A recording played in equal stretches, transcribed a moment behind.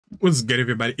What's good,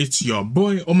 everybody? It's your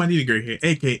boy Omani Great here,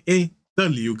 aka the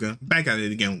Luga, back at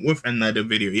it again with another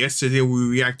video. Yesterday we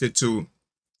reacted to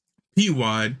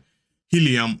PWAD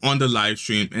Helium on the live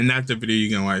stream, and that's the video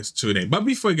you're gonna watch today. But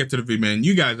before we get to the video, man,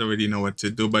 you guys already know what to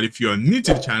do. But if you're new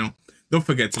to the channel, don't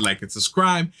forget to like and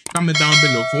subscribe. Comment down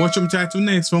below for what you're to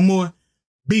next for more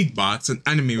beatbox and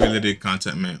anime related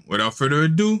content, man. Without further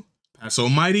ado, Pass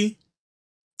Almighty,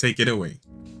 take it away.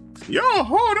 Yo,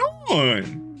 hold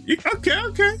on.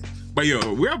 Okay. But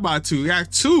yo, we're about to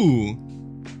react to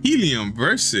Helium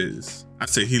versus, I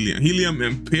say Helium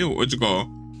and PWAD.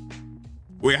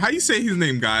 Wait, how you say his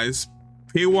name, guys?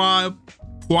 PWAD.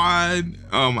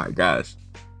 Oh my gosh.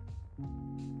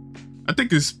 I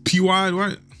think it's PWAD,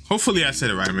 right? Hopefully I said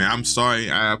it right, man. I'm sorry.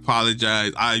 I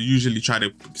apologize. I usually try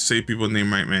to say people's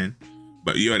name right, man.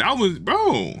 But yo, that was,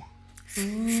 bro.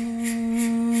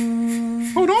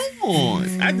 Hold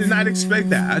on. I did not expect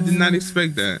that.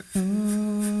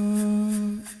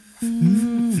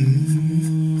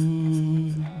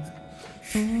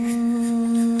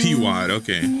 PWAD,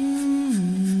 okay.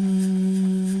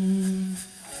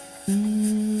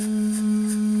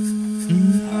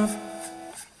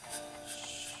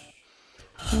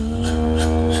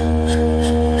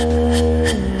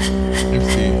 Let's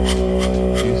see.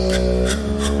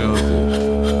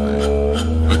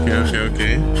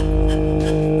 Okay.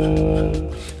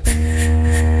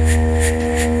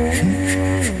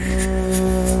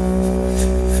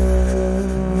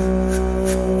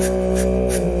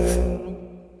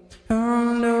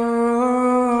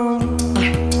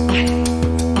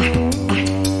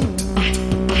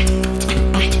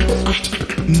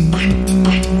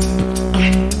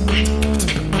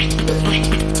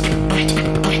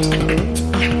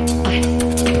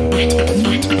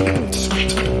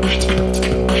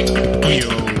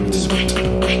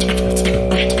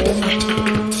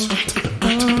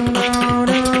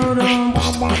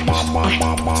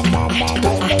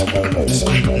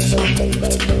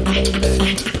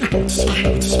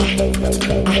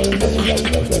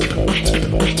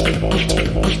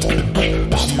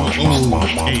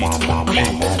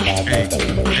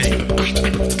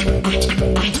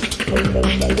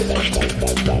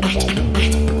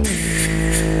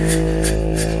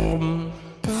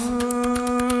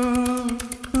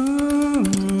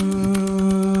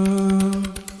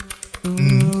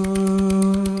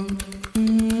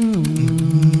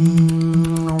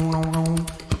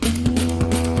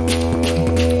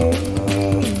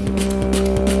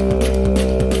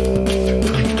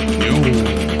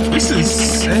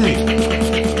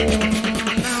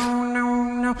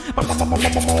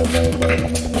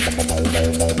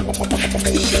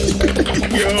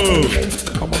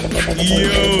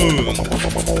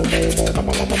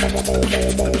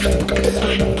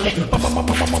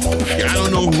 I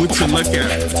don't know who to look at.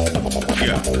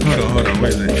 Hold on,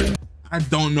 wait a minute. I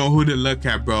don't know who to look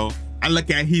at, bro. I look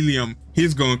at Helium,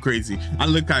 he's going crazy. I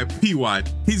look at PWAD,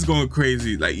 he's going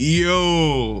crazy. Like,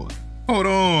 yo, hold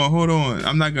on.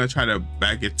 I'm not gonna try to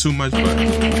back it too much, but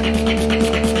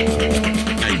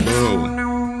like, bro.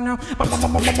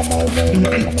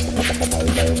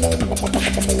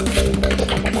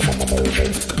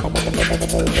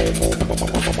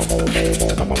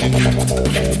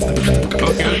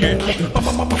 Okay.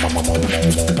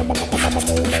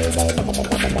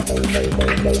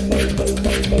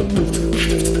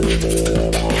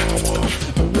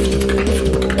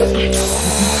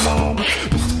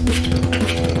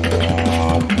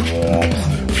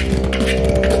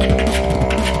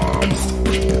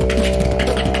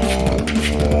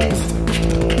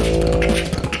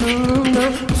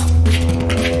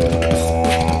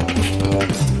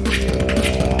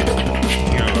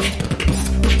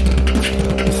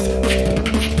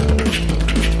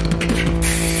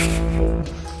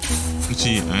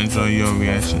 I enjoy your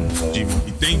reaction.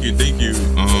 Thank you.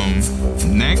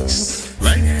 Next,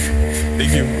 right?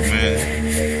 Thank you, man.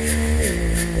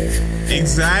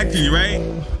 Exactly right.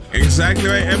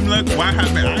 And look, why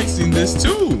haven't I seen this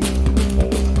too?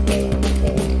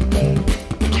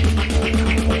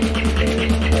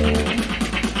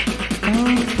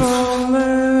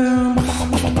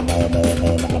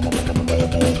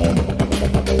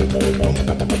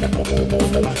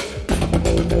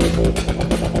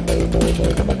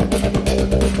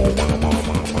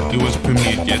 It was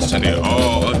premiered yesterday.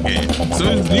 Oh, okay. So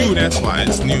it's new, that's why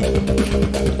it's new.